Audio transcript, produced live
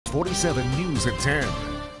47 News at 10.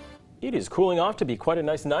 It is cooling off to be quite a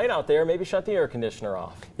nice night out there. Maybe shut the air conditioner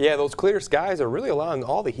off. Yeah, those clear skies are really allowing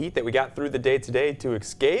all the heat that we got through the day today to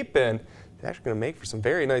escape, and it's actually going to make for some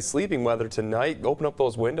very nice sleeping weather tonight. Open up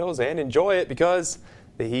those windows and enjoy it because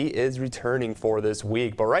the heat is returning for this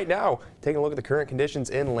week. But right now, taking a look at the current conditions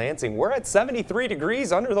in Lansing, we're at 73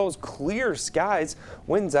 degrees under those clear skies.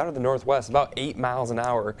 Winds out of the northwest about 8 miles an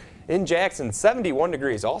hour. In Jackson, 71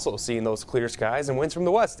 degrees, also seeing those clear skies, and winds from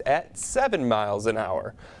the west at 7 miles an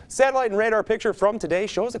hour. Satellite and radar picture from today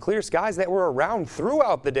shows the clear skies that were around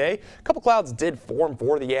throughout the day. A couple clouds did form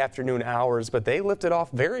for the afternoon hours, but they lifted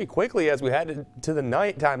off very quickly as we headed to the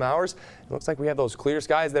nighttime hours. It looks like we have those clear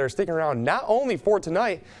skies that are sticking around not only for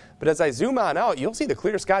tonight, but as I zoom on out, you'll see the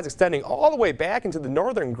clear skies extending all the way back into the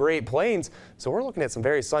northern Great Plains. So we're looking at some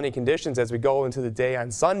very sunny conditions as we go into the day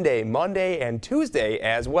on Sunday, Monday, and Tuesday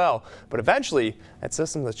as well. But eventually, that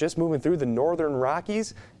system that's just moving through the northern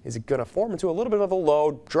Rockies is going to form into a little bit of a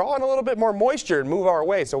low, draw in a little bit more moisture and move our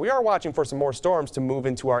way. So we are watching for some more storms to move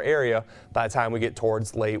into our area by the time we get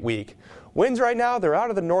towards late week. Winds right now, they're out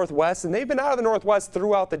of the northwest, and they've been out of the northwest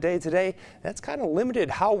throughout the day today. That's kind of limited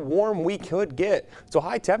how warm we could get. So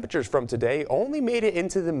high temperatures from today only made it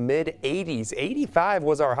into the mid-80s. 85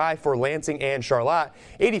 was our high for Lansing and Charlotte.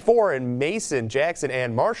 84 in Mason, Jackson,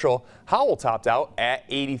 and Marshall. Howell topped out at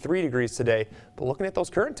 83 degrees today. But looking at those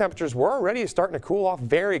current temperatures, we're already starting to cool off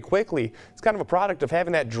very quickly. It's kind of a product of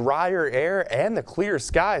having that drier air and the clear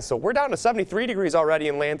skies. So we're down to 73 degrees already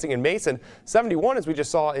in Lansing and Mason, 71 as we just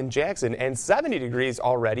saw in Jackson, and 70 degrees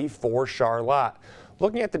already for Charlotte.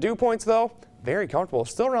 Looking at the dew points though, very comfortable,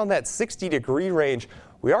 still around that 60-degree range.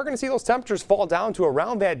 We are going to see those temperatures fall down to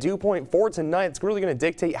around that dew point for tonight. It's really going to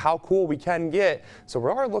dictate how cool we can get. So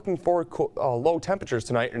we are looking for low temperatures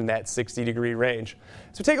tonight in that 60-degree range.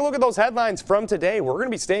 So take a look at those headlines from today. We're going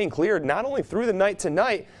to be staying clear not only through the night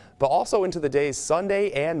tonight, but also into the days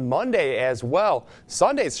Sunday and Monday as well.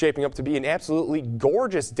 Sunday is shaping up to be an absolutely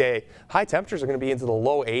gorgeous day. High temperatures are going to be into the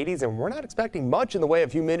low 80s, and we're not expecting much in the way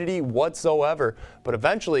of humidity whatsoever. But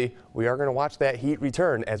eventually, we are going to watch that heat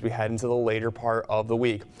return as we head into the later part of the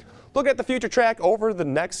week. Look at the future track over the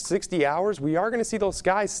next 60 hours. We are going to see those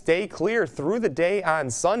skies stay clear through the day on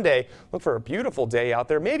Sunday. Look for a beautiful day out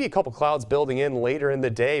there. Maybe a couple clouds building in later in the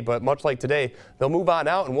day, but much like today, they'll move on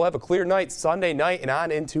out and we'll have a clear night Sunday night and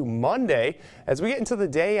on into Monday. As we get into the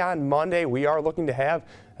day on Monday, we are looking to have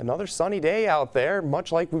another sunny day out there,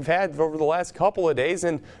 much like we've had over the last couple of days,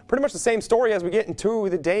 and pretty much the same story as we get into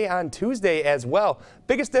the day on Tuesday as well.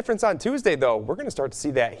 Biggest difference on Tuesday, though, we're going to start to see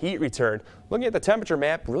that heat return. Looking at the temperature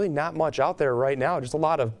map, really not much out there right now, just a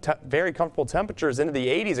lot of very comfortable temperatures into the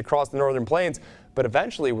 80s across the northern plains. But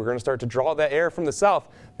eventually, we're going to start to draw that air from the south.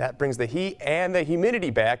 That brings the heat and the humidity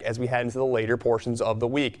back as we head into the later portions of the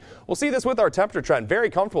week. We'll see this with our temperature trend. Very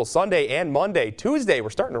comfortable Sunday and Monday. Tuesday, we're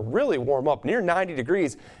starting to really warm up near 90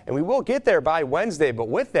 degrees, and we will get there by Wednesday. But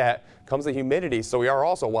with that comes the humidity, so we are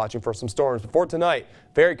also watching for some storms. Before tonight,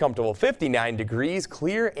 very comfortable 59 degrees,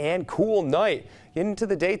 clear and cool night. Getting into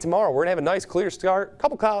the day tomorrow, we're going to have a nice clear start. A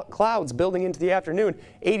couple clouds building into the afternoon.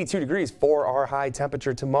 82 degrees for our high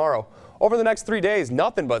temperature tomorrow. Over the next 3 days,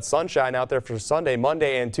 nothing but sunshine out there for Sunday,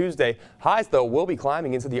 Monday, and Tuesday. Highs, though, will be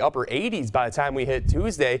climbing into the upper 80s by the time we hit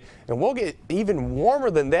Tuesday, and we'll get even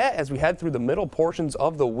warmer than that as we head through the middle portions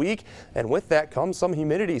of the week, and with that comes some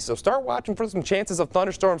humidity. So start watching for some chances of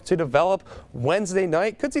thunderstorms to develop Wednesday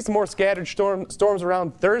night. Could see some more scattered storms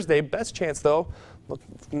around Thursday. Best chance, though,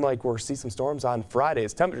 looking like we'll see some storms on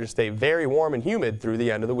Fridays. Temperatures stay very warm and humid through the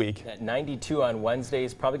end of the week. That 92 on Wednesday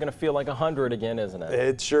is probably going to feel like 100 again, isn't it?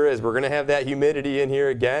 It sure is. We're going to have that humidity in here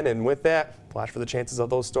again, and with that, watch for the chances of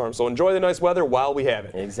those storms. So enjoy the nice weather while we have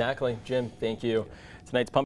it. Exactly. Jim, thank you. Tonight's Pump